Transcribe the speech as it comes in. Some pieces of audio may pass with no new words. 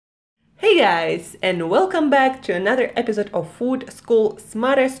Hey guys, and welcome back to another episode of Food School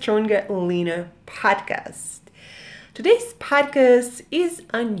Smarter, Stronger, Leaner podcast. Today's podcast is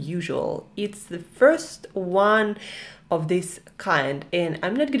unusual. It's the first one of this kind, and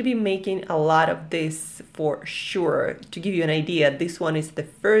I'm not going to be making a lot of this for sure. To give you an idea, this one is the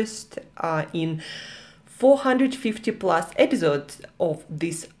first in 450 plus episodes of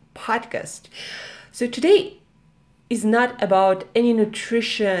this podcast. So today is not about any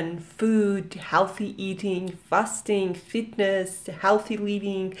nutrition, food, healthy eating, fasting, fitness, healthy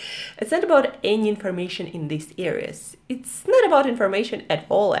living. It's not about any information in these areas. It's not about information at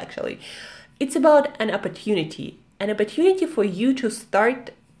all, actually. It's about an opportunity for you to start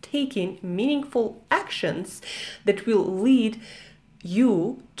taking meaningful actions that will lead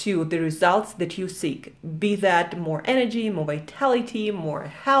you to the results that you seek, be that more energy, more vitality, more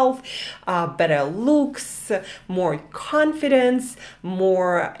health, better looks, more confidence,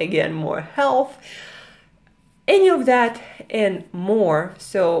 more health, any of that and more.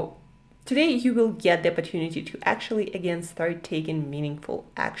 So today you will get the opportunity to actually start taking meaningful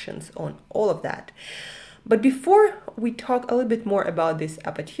actions on all of that. But before we talk a little bit more about this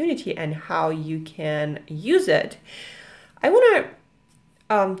opportunity and how you can use it, I want to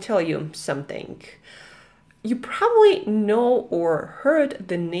tell you something. You probably know or heard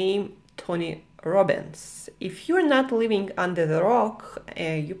the name Tony Robbins. If you're not living under the rock,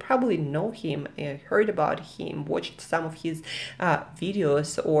 you probably know him, heard about him, watched some of his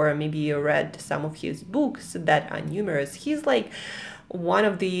videos, or maybe read some of his books that are numerous. He's like one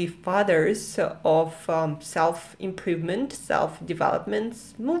of the fathers of self-improvement,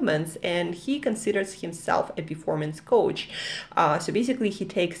 self-development movements, and he considers himself a performance coach. So basically, he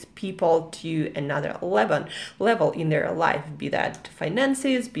takes people to another level in their life, be that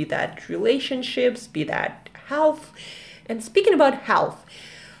finances, be that relationships, be that health. And speaking about health,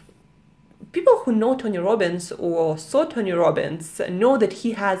 people who know Tony Robbins or saw Tony Robbins know that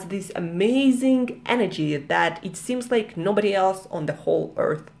he has this amazing energy that it seems like nobody else on the whole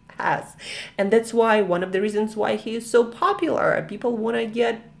earth has. And that's why one of the reasons why he is so popular. People want to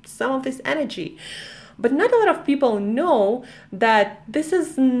get some of this energy. But not a lot of people know that this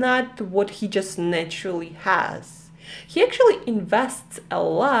is not what he just naturally has. He actually invests a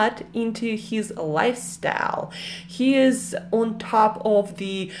lot into his lifestyle. He is on top of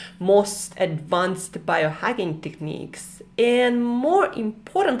the most advanced biohacking techniques. And more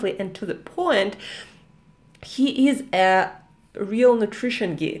importantly, and to the point, he is a real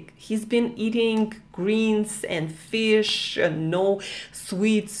nutrition geek. He's been eating greens and fish, no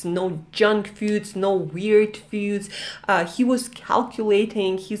sweets, no junk foods, no weird foods. He was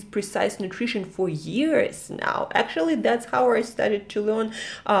calculating his precise nutrition for years now. Actually, that's how I started to learn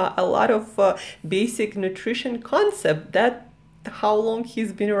a lot of basic nutrition concept. That how long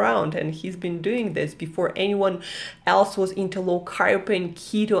he's been around, and he's been doing this before anyone else was into low carb and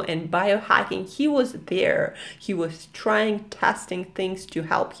keto and biohacking. He was there. He was testing things to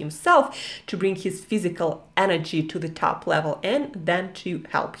help himself to bring his physical energy to the top level and then to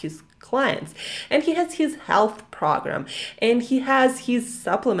help his clients. And he has his health program, and he has his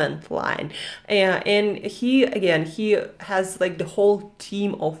supplement line, and he has like the whole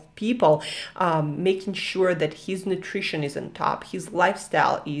team of people making sure that his nutrition is on top, his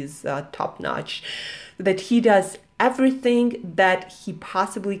lifestyle is top notch, that he does everything that he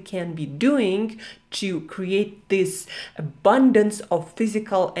possibly can be doing to create this abundance of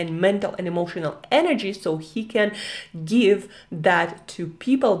physical and mental and emotional energy so he can give that to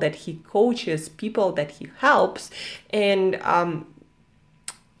people that he coaches, people that he helps. And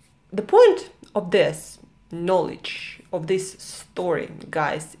the point of this knowledge, of this story,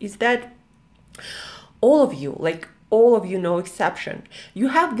 guys, is that all of you, no exception, you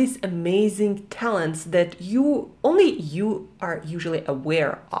have these amazing talents that only you are usually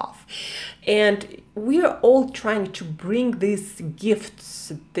aware of. And we are all trying to bring these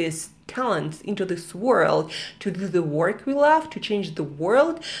gifts, these talents into this world to do the work we love, to change the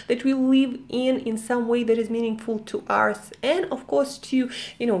world that we live in some way that is meaningful to us, and of course to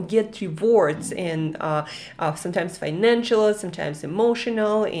get rewards, and sometimes financial, sometimes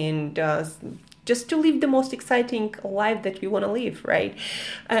emotional, and just to live the most exciting life that we want to live, right?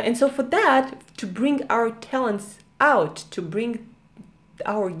 And so for that, to bring our talents out, to bring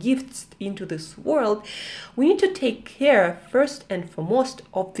our gifts into this world, we need to take care first and foremost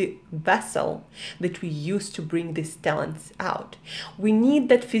of the vessel that we use to bring these talents out. We need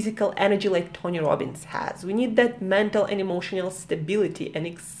that physical energy like Tony Robbins has. We need that mental and emotional stability and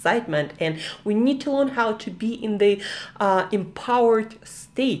excitement, and we need to learn how to be in the empowered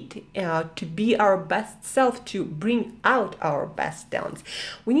state, to be our best self, to bring out our best talents.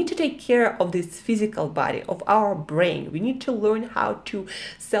 We need to take care of this physical body, of our brain. We need to learn how to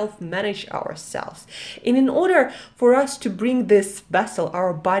self-manage ourselves. And in order for us to bring this vessel,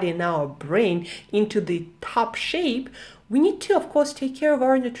 our body and our brain, into the top shape, we need to, of course, take care of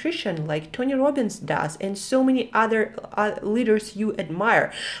our nutrition like Tony Robbins does and so many other leaders you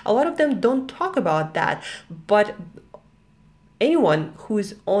admire. A lot of them don't talk about that, but anyone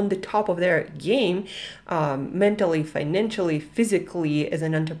who's on the top of their game, mentally, financially, physically, as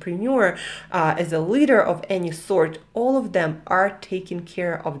an entrepreneur, as a leader of any sort, all of them are taking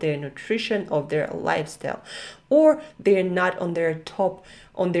care of their nutrition, of their lifestyle, or they're not on their top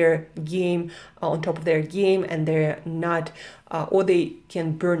on their game, on top of their game, and they're not, or they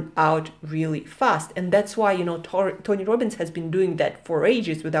can burn out really fast. And that's why, Tony Robbins has been doing that for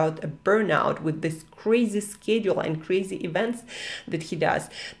ages without a burnout, with this crazy schedule and crazy events that he does.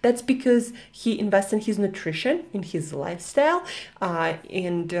 That's because he invests in his nutrition, in his lifestyle,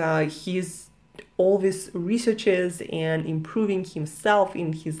 and he's always researches and improving himself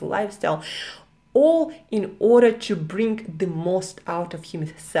in his lifestyle, all in order to bring the most out of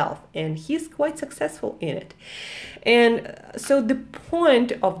himself, and he's quite successful in it. And so the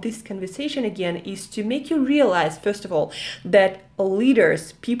point of this conversation again is to make you realize, first of all, that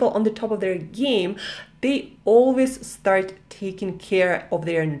leaders, people on the top of their game, they always start taking care of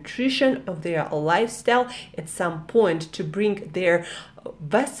their nutrition, of their lifestyle at some point, to bring their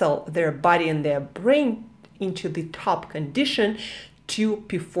vessel, their body and their brain into the top condition to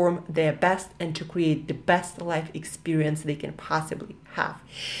perform their best and to create the best life experience they can possibly have.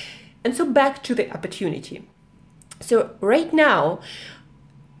 And so back to the opportunity. So right now,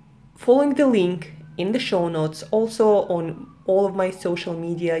 following the link in the show notes, also on all of my social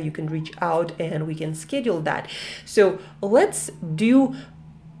media, you can reach out and we can schedule that. So let's do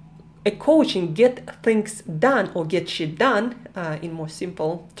a coaching, get things done, or get shit done, in more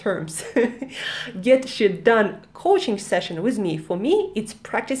simple terms, get shit done coaching session with me. For me, it's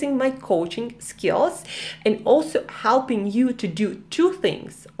practicing my coaching skills and also helping you to do two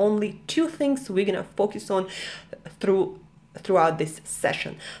things, only two things we're gonna focus on throughout this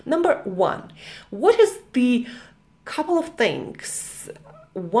session. Number one, what is the couple of things,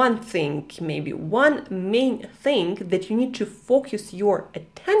 one thing, maybe one main thing that you need to focus your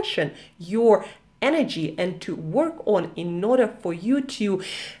attention, your energy, and to work on in order for you to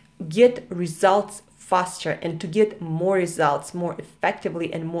get results faster and to get more results more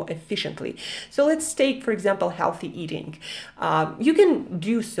effectively and more efficiently. So let's take, for example, healthy eating. You can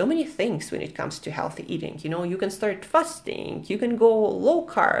do so many things when it comes to healthy eating. You can start fasting, you can go low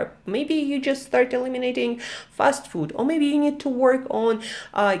carb, maybe you just start eliminating fast food, or maybe you need to work on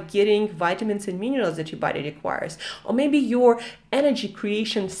getting vitamins and minerals that your body requires, or maybe your energy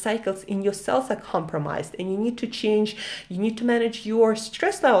creation cycles in your cells are compromised and you need to change, you need to manage your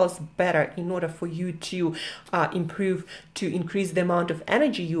stress levels better in order for you to improve, to increase the amount of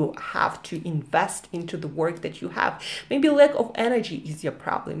energy you have to invest into the work that you have. Maybe lack of energy is your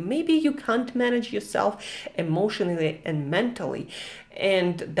problem. Maybe you can't manage yourself emotionally and mentally,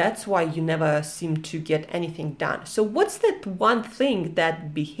 and that's why you never seem to get anything done. So what's that one thing,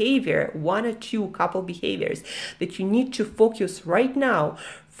 that behavior, one or two couple behaviors that you need to focus right now,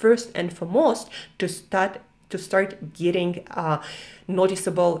 first and foremost, to start getting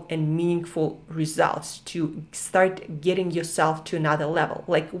noticeable and meaningful results, to start getting yourself to another level?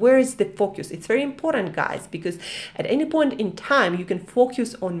 Like, where is the focus? It's very important, guys, because at any point in time, you can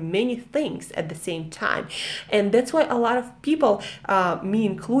focus on many things at the same time. And that's why a lot of people, me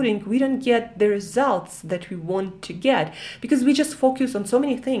including, we don't get the results that we want to get, because we just focus on so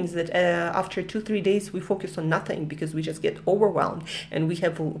many things that after 2-3 days, we focus on nothing because we just get overwhelmed and we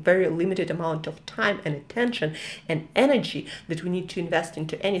have a very limited amount of time and attention and energy that we need to invest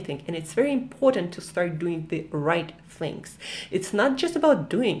into anything. And it's very important to start doing the right things. It's not just about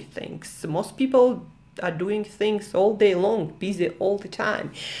doing things. Most people are doing things all day long, busy all the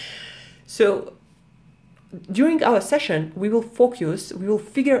time. So during our session, we will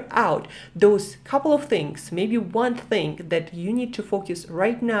figure out those couple of things, maybe one thing that you need to focus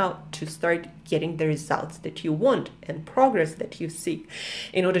right now to start getting the results that you want and progress that you seek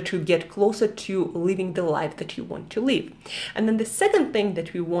in order to get closer to living the life that you want to live. And then the second thing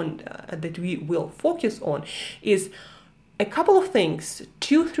that we will focus on is a couple of things,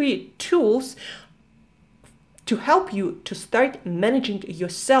 2-3 tools to help you to start managing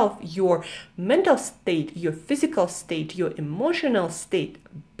yourself, your mental state, your physical state, your emotional state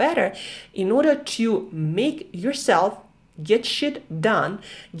better in order to make yourself get shit done,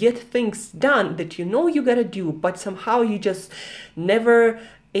 get things done that you know you gotta do, but somehow you just never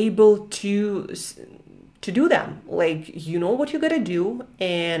able to do them. Like, you know what you gotta do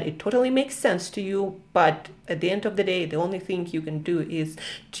and it totally makes sense to you, but at the end of the day, the only thing you can do is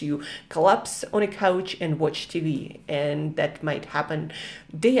to collapse on a couch and watch TV. And that might happen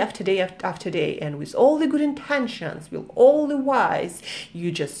day after day after day. And with all the good intentions, with all the whys,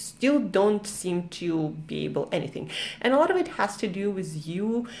 you just still don't seem to be able anything. And a lot of it has to do with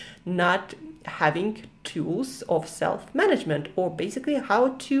you not having tools of self-management, or basically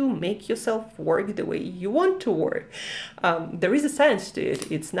how to make yourself work the way you want to work. There is a science to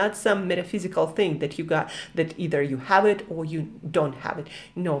it. It's not some metaphysical thing that you got, that either you have it or you don't have it.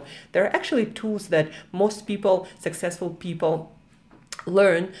 No, there are actually tools that most people, successful people,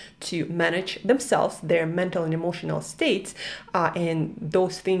 learn to manage themselves, their mental and emotional states, and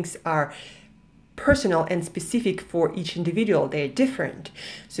those things are personal and specific for each individual. They're different.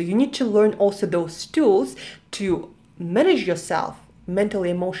 So you need to learn also those tools to manage yourself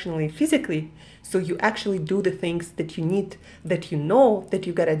mentally, emotionally, physically, so you actually do the things that you need, that you know that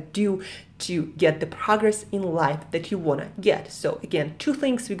you gotta do to get the progress in life that you wanna get. So again, 2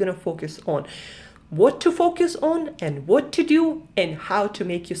 things we're gonna focus on: what to focus on and what to do, and how to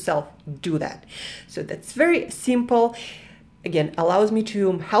make yourself do that. So that's very simple. Again, allows me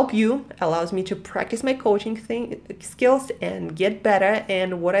to help you, allows me to practice my coaching skills and get better,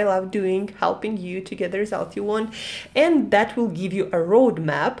 and what I love doing, helping you to get the results you want. And that will give you a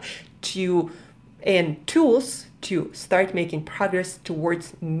roadmap to and tools to start making progress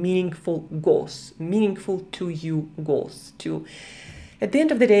towards meaningful goals, meaningful to you goals, to at the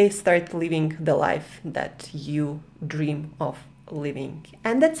end of the day start living the life that you dream of living.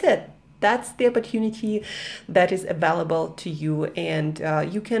 And that's it. That's the opportunity that is available to you, and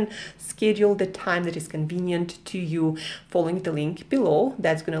you can schedule the time that is convenient to you following the link below.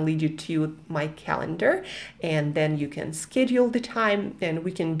 That's going to lead you to my calendar, and then you can schedule the time, and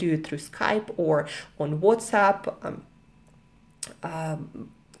we can do it through Skype or on WhatsApp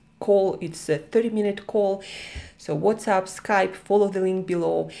call. It's a 30-minute call. So WhatsApp, Skype, follow the link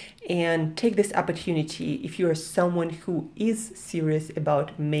below and take this opportunity if you are someone who is serious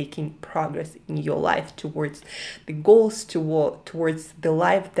about making progress in your life towards the goals, towards the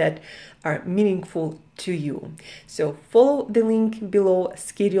life that are meaningful to you. So follow the link below,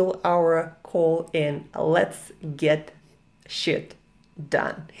 schedule our call, and let's get shit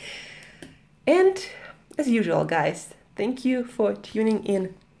done. And as usual, guys, thank you for tuning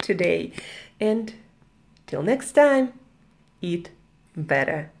in today, and till next time, eat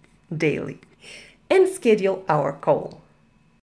better daily and schedule our call.